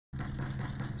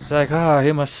It's like,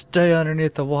 he must stay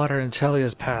underneath the water until he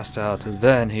has passed out,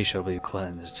 then he shall be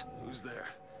cleansed. Who's there?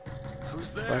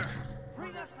 Who's there?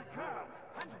 Bring us the cow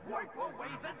and wipe away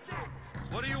the jet.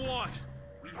 What do you want?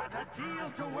 We had a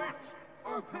deal to it.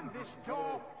 Open this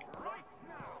door right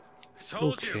now.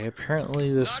 Told Okay, you.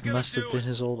 apparently this Not gonna must have do been it.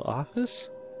 his old office?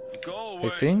 Go I away.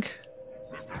 think?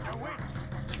 Mr. DeWitt,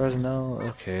 As far as I know,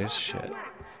 okay, shit.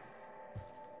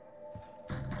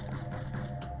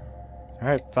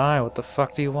 Alright, fine, what the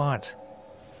fuck do you want?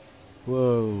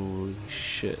 Whoa,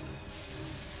 shit.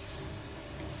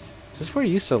 Is this where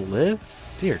you used to live?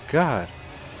 Dear God.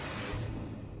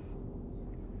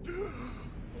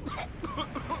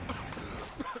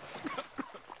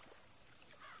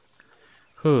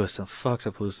 Ooh, some fucked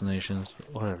up hallucinations,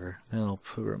 but whatever. Mental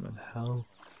program in hell.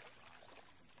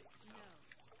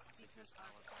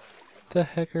 The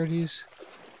heck are these?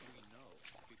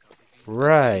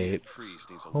 Right.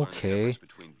 Okay.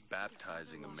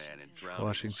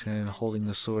 Washington holding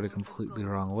the sword a completely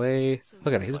wrong way.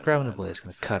 Look at it, he's grabbing the blade, he's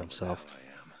gonna cut himself.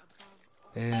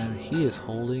 And he is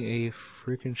holding a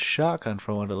freaking shotgun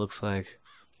from what it looks like.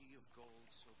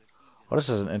 Well, this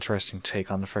is an interesting take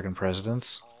on the freaking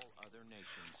presidents.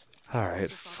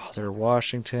 Alright, Father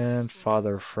Washington,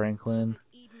 Father Franklin.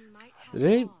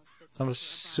 I'm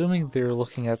assuming they're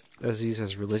looking at these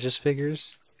as religious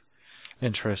figures.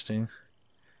 Interesting.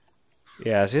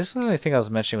 Yeah, see, this is the only thing I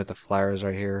was mentioning with the flowers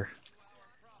right here.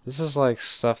 This is like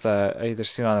stuff that I either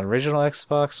seen on the original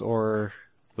Xbox or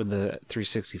when the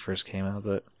 360 first came out,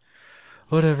 but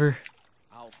whatever.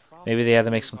 Maybe they had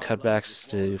to make some cutbacks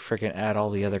to freaking add all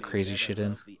the other crazy shit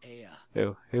in.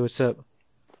 Yo, hey, what's up?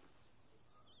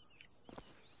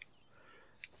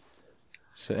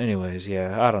 So anyways,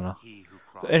 yeah, I don't know.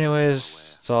 But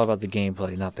anyways, it's all about the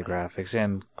gameplay, not the graphics,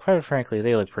 and quite frankly,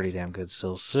 they look pretty damn good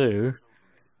still, so...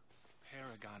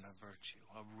 Paragon of virtue,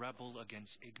 a rebel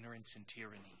against ignorance and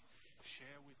tyranny. Share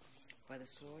with me by the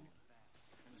sword.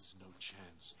 There's no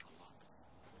chance, no luck.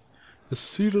 The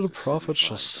seed of the prophet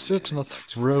shall sit on a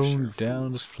throne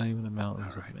down the flame in the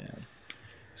mountains of man.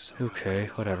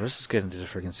 Okay, whatever, let's just get into the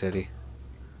freaking city.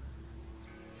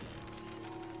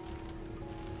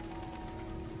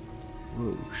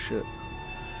 Whoa, shit.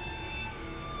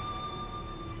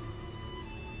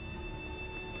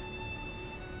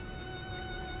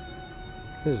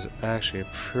 This is actually a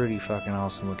pretty fucking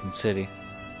awesome looking city.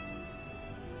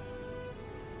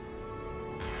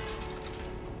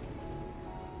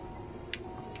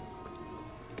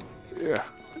 Yeah.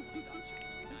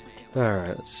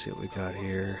 Alright, let's see what we got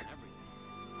here.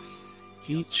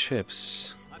 Eat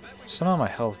chips. Somehow my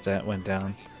health went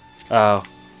down. Oh.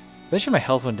 Bet you my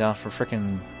health went down for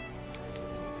frickin'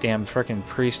 damn frickin'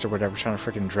 priest or whatever trying to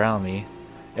frickin' drown me.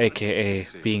 AKA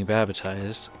being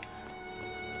baptized.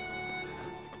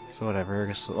 So whatever, I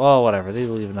guess, oh whatever, they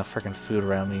leave enough frickin' food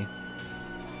around me.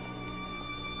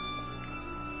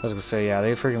 I was gonna say, yeah,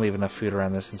 they frickin' leave enough food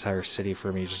around this entire city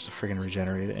for me just to frickin'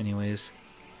 regenerate it anyways.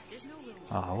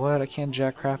 Oh, what? I can't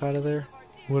jack crap out of there?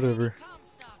 Whatever.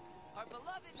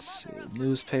 Let's see,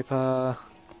 newspaper.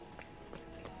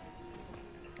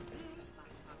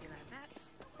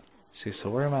 See, so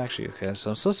where am I actually? Okay,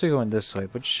 so I'm supposed to be going this way,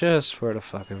 but just for the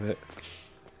fuck of it.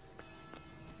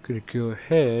 Gonna go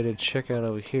ahead and check out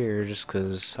over here, just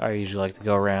because I usually like to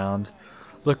go around,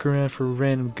 look around for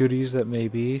random goodies that may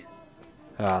be.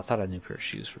 Ah, I thought I knew a pair of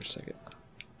shoes for a second.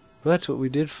 But what we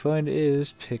did find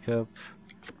is pick up.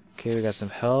 Okay, we got some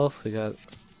health. We got.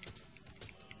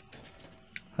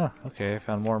 Huh. Okay, I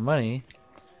found more money.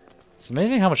 It's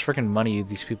amazing how much freaking money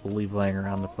these people leave laying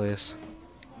around the place.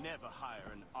 Never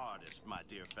hire an artist, my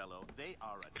dear fellow. They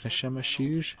are a Can I show my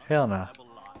shoes? Hell no.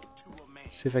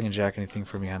 See if I can jack anything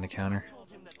from behind the counter.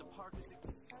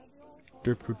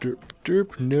 Derp, derp,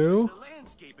 derp, no. The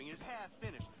landscaping is half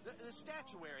finished. The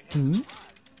statuary has Hmm? arrived.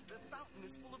 The fountain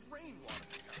is full of rainwater,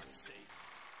 for God's sake.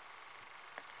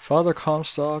 Father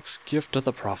Comstock's gift of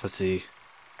the prophecy.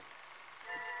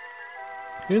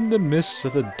 In the midst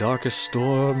of the darkest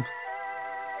storm,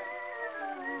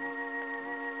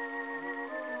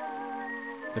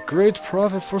 the great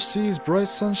prophet foresees bright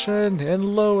sunshine,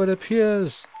 and lo, it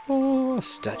appears, oh, a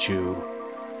statue.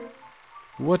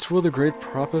 What will the great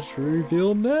prophet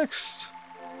reveal next?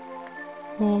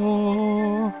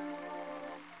 Oh,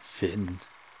 Finn.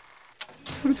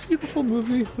 What a beautiful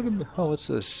movie. Oh, what's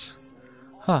this?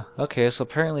 Huh, okay, so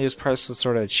apparently it's part of some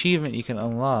sort of achievement you can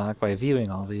unlock by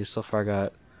viewing all these. So far I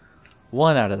got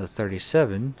 1 out of the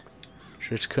 37,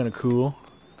 which is kind of cool.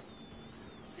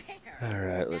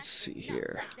 Alright, let's see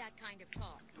here.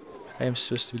 I am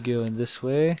supposed to be going this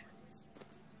way.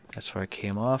 That's where I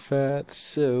came off at,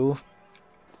 so...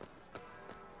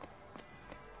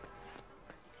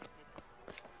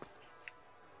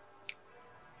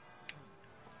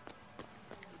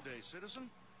 citizen.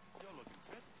 You're looking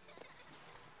fit.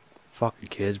 Fucking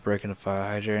kids breaking a fire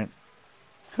hydrant.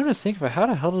 Come to think of it, how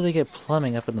the hell do they get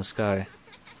plumbing up in the sky?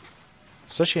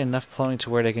 Especially enough plumbing to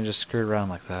where they can just screw around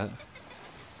like that.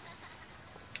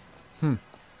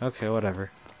 Okay,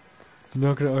 whatever. I'm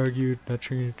not gonna argue, not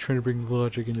trying to bring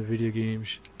logic into video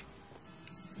games.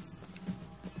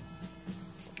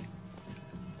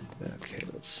 Okay,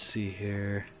 let's see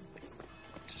here.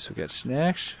 So we got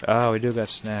snacks? Oh, we do got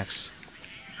snacks.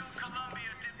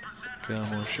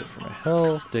 Got more shit for my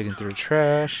health, digging through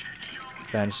trash.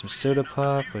 Found some soda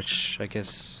pop, which I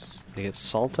guess they get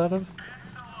salt out of?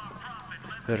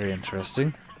 Very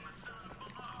interesting.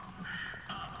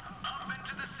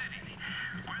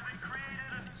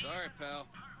 Sorry, pal.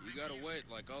 You gotta wait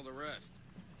like all the rest.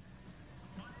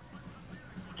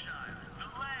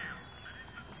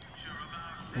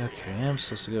 Okay, I'm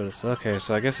supposed to go to this. Okay,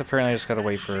 so I guess apparently I just gotta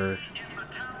wait for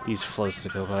these floats to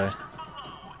go by.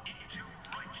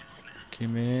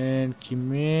 Come in,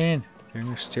 come in. You're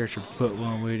gonna stare at your butt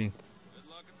while I'm waiting.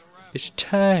 It's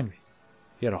time.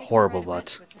 You got a horrible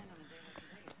butt.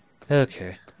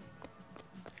 Okay.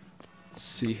 Let's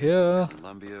see here.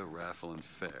 Columbia Raffle and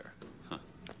Fair. Huh.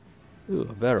 Ooh,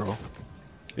 a barrel.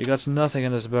 You got nothing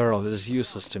in this barrel that is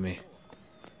useless to me.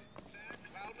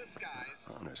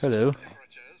 Hello.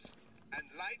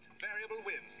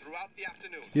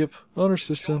 Yep, honor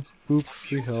system. Boop,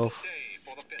 free health.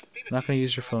 Not gonna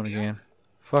use your phone again.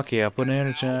 Fuck yeah,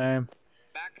 banana time.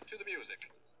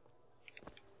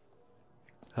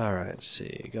 Alright, let's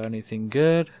see. Got anything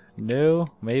good? No?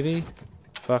 Maybe?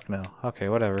 Fuck no. Okay,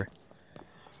 whatever.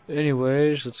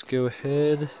 Anyways, let's go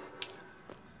ahead.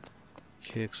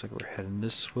 Okay, looks like we're heading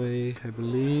this way, I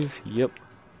believe. Yep.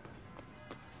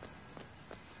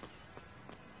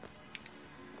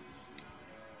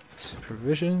 Some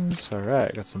provisions.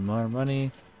 Alright, got some more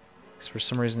money. Because for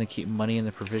some reason they keep money in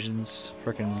the provisions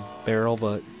frickin' barrel,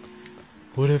 but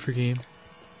whatever, game.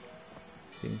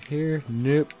 In here?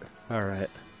 Nope. Alright.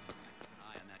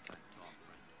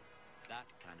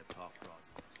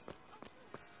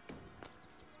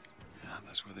 Yeah,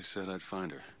 that's where they said I'd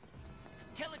find her.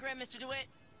 Telegram, Mr. DeWitt.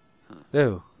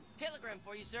 Oh. Telegram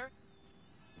for you, sir.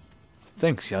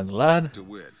 Thanks, young lad.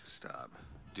 DeWitt, stop.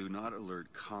 Do not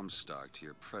alert Comstock to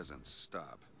your presence.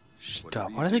 Stop.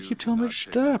 Stop. Why do they keep telling me to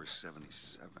stop? Number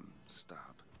 77.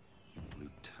 Stop.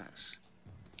 Lutess.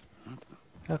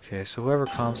 Okay, so whoever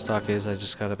Comstock is, I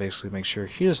just gotta basically make sure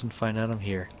he doesn't find out I'm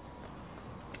here.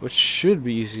 Which should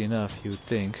be easy enough, you would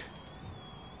think.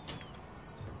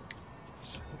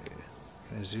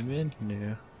 Can I zoom in?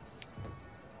 No.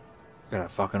 Got a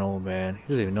fucking old man. He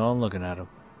doesn't even know I'm looking at him.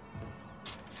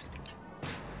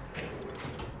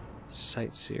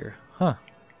 Sightseer. Huh.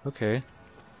 Okay.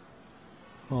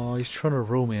 Oh, he's trying to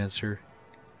romance her.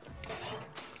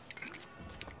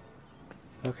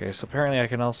 Okay, so apparently I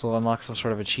can also unlock some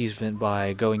sort of achievement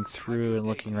by going through and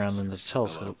looking around in the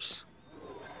telescopes.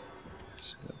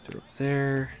 So go through up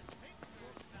there.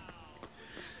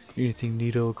 Anything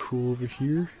neato cool over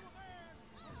here?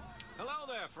 Hello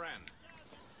there, friend.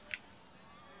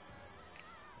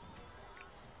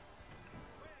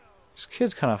 This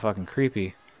kid's kind of fucking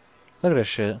creepy. Look at this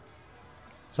shit.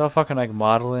 He's all fucking like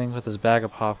modeling with his bag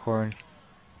of popcorn.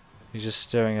 He's just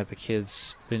staring at the kids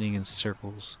spinning in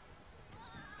circles.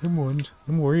 I'm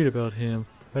worried about him.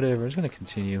 Whatever, I'm just gonna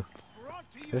continue.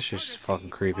 This shit's just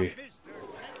fucking creepy.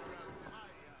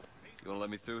 You gonna let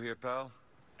me through here, pal?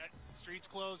 Street's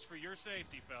closed for your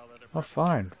safety, fella. Oh,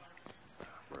 fine.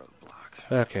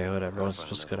 Roadblock. Okay, whatever. I wasn't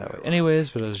supposed to go that way. Anyways,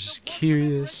 but I was just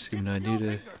curious. Even though I knew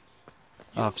the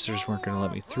officers weren't gonna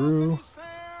let me through.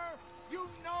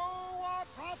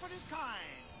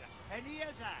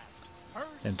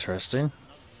 Interesting.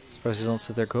 Surprised they don't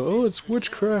sit there and go, oh, it's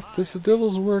witchcraft, it's the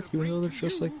devil's work, even though they're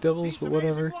just like devils, but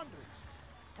whatever.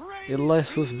 A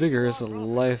life with vigor is a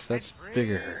life that's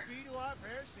bigger.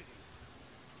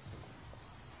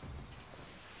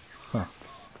 Huh.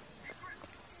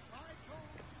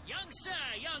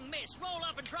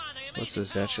 What's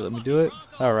this actually? Let me do it?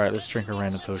 Alright, let's drink a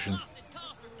random potion.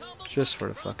 Just for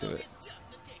the fuck of it.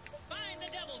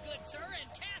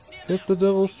 Hit the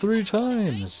devil 3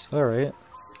 times! Alright.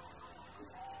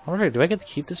 Alright, do I get to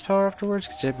keep this power afterwards?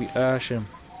 Because that'd be awesome.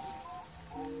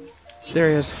 There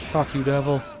he is. Fuck you,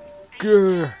 devil.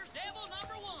 Grr.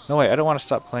 No, wait, I don't want to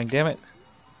stop playing, damn it.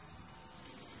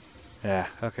 Yeah,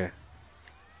 okay.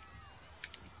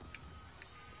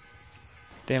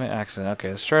 Damn it, accident.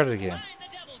 Okay, let's try it again.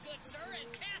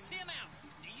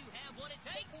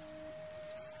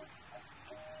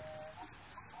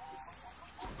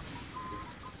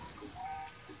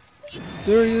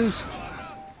 There he is.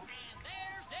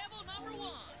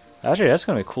 Actually, that's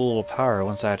gonna be a cool little power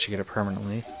once I actually get it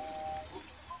permanently.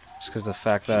 Just because the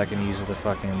fact that I can use the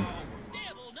fucking...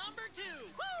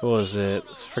 What was it?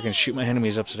 Freaking shoot my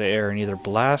enemies up to the air and either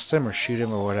blast them or shoot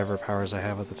them or whatever powers I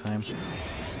have at the time.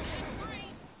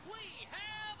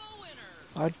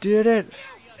 I did it!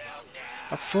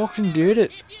 I fucking did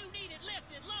it!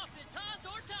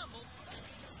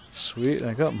 Sweet, and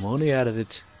I got money out of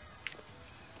it.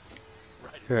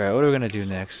 Alright, what are we gonna do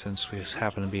next since we just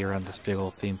happen to be around this big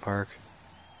old theme park?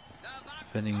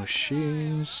 Vending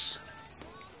machines.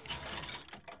 Let's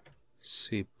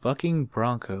see, bucking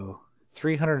bronco.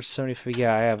 375.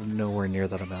 Yeah, I have nowhere near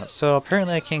that amount. So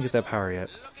apparently I can't get that power yet.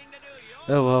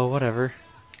 Oh well, whatever.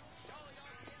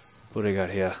 What do I got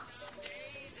here?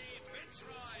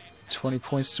 20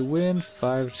 points to win,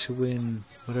 5 to win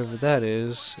whatever that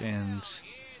is, and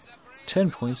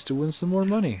 10 points to win some more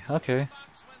money. Okay.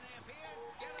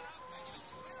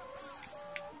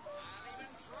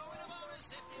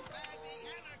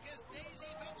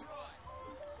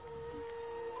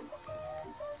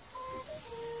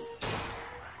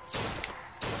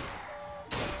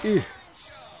 Ew.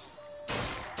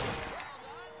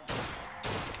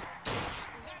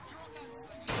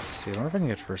 See, I wonder if I can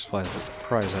get first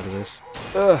prize out of this.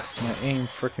 Ugh, my aim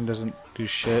frickin' doesn't do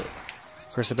shit.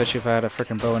 Of course, I bet you if I had a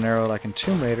frickin' bow and arrow like in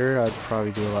Tomb Raider, I'd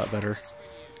probably do a lot better.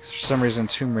 'Cause for some reason, in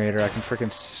Tomb Raider, I can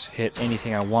frickin' hit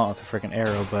anything I want with a frickin'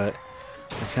 arrow, but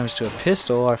when it comes to a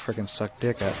pistol, I frickin' suck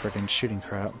dick at frickin' shooting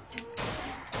crap.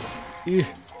 Ew,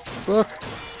 fuck.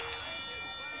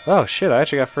 Oh shit, I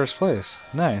actually got first place.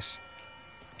 Nice.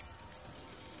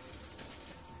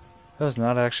 I was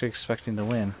not actually expecting to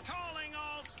win.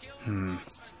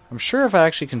 I'm sure if I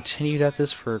actually continued at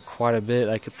this for quite a bit,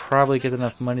 I could probably get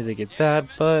enough money to get that,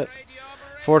 but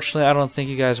fortunately I don't think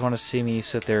you guys want to see me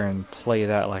sit there and play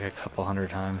that like a couple hundred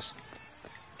times.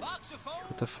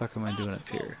 What the fuck am I doing up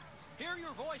here? Hear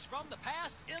your voice from the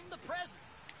past in the present.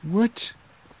 What?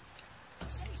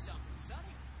 Say something,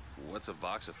 sonny. What's a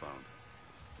voxophone?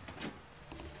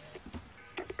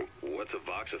 What's a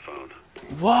voxophone?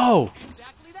 Whoa!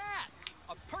 Exactly that.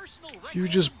 A personal You record.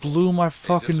 just blew my Hey, just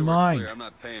fucking so we're mind. clear, I'm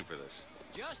not paying for this.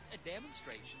 Just a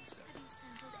demonstration, sir.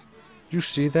 You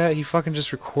see that? He fucking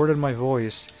just recorded my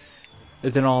voice,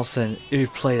 and then all of a sudden,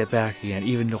 it played it back again,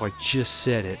 even though I just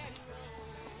said it.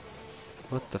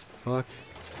 What the fuck?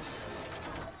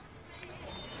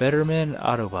 Betterman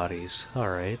Auto Bodies.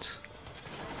 Alright.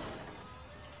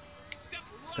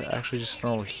 Is that actually just a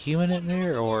normal human in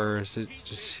there, or is it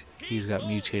just he's got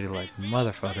mutated like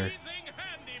motherfucker?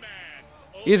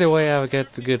 Either way, I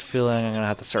get the good feeling I'm gonna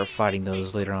have to start fighting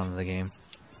those later on in the game.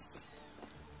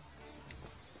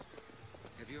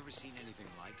 Have you ever seen anything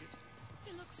like it?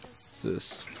 It looks so What's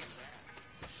this?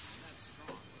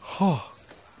 Oh.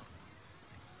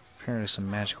 Apparently some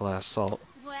magical ass salt.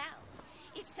 well.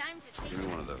 It's time to take Give me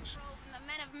one of those. control from the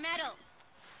men of metal.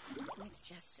 With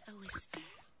just a whisper.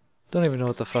 Don't even know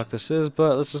what the fuck this is,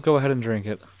 but let's just go ahead and drink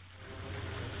it.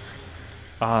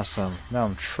 Awesome. Now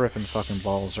I'm tripping fucking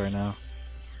balls right now.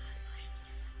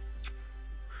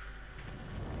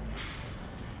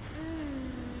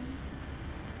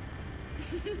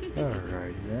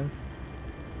 Alrighty then.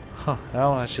 Huh, that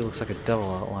one actually looks like a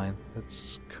devil outline.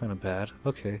 That's kind of bad.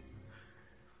 Okay.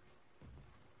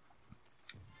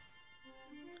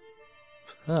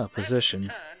 Ah, position.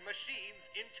 Turn machines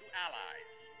into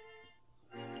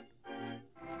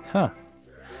allies. Huh.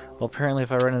 Well, apparently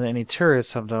if I run into any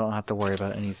turrets, I don't have to worry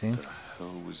about anything. How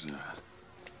was that?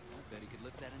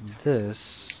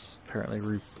 This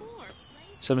apparently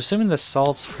so I'm assuming the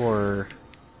salt's for...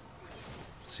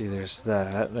 See, there's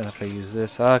that. Then if I use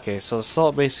this... Okay, so the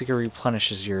salt basically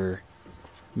replenishes your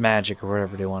magic, or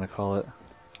whatever they want to call it.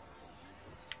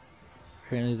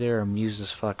 Apparently they're amused as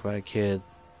fuck by a kid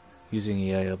using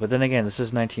Yayo. But then again, this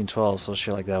is 1912, so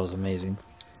shit like that was amazing.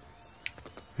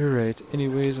 Alright,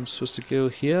 anyways, I'm supposed to go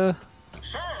here.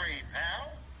 Sorry,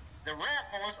 pal. The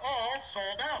raffle is all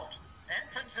sold out.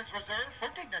 Entrance is reserved for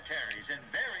dignitaries and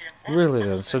very important... Really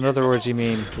then? So in other words, you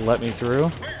mean let me through?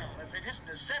 Well, if it isn't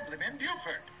Assemblyman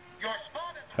Buford, your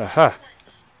spot is... Haha.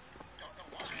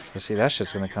 Let's see, that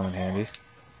shit's gonna come in handy.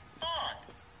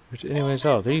 But anyways,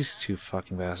 oh, these two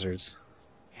fucking bastards.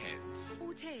 Heads.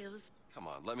 Or tails. Come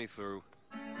on, let me through.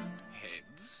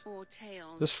 Heads. Or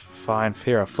tails. This fine.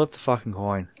 Here, I'll flip the fucking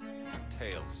coin.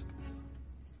 Tails.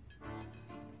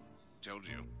 Told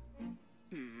you.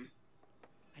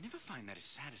 I never find that as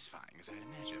satisfying as I'd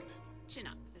imagined. Chin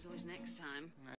up. There's always next time.